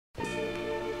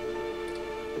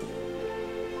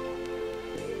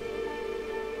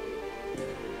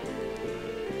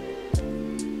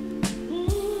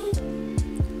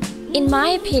In my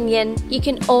opinion, you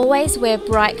can always wear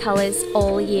bright colours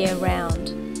all year round.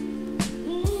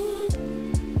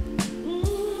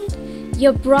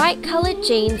 Your bright coloured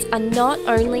jeans are not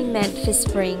only meant for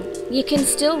spring, you can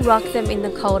still rock them in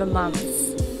the colder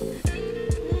months.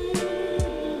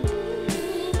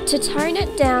 To tone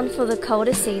it down for the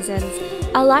colder seasons,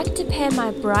 I like to pair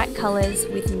my bright colours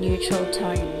with neutral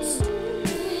tones.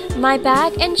 My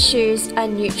bag and shoes are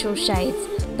neutral shades,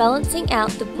 balancing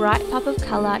out the bright pop of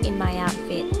colour in my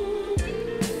outfit.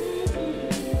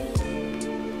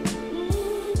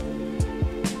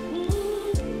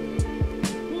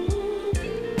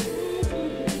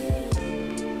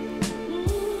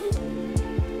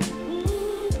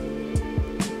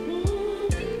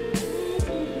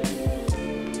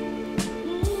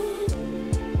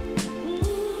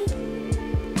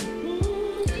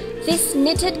 This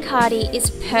knitted cardi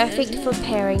is perfect for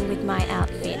pairing with my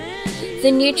outfit.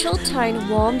 The neutral tone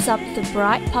warms up the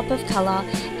bright pop of colour,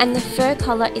 and the fur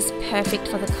collar is perfect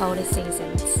for the colder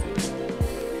seasons.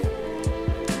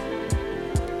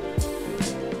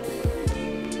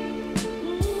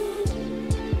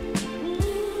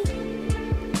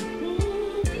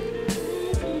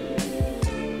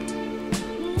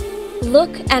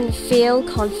 Look and feel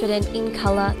confident in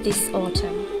colour this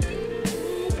autumn.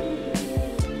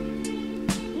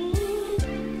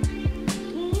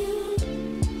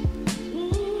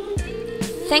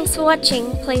 Thanks for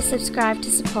watching. Please subscribe to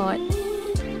support.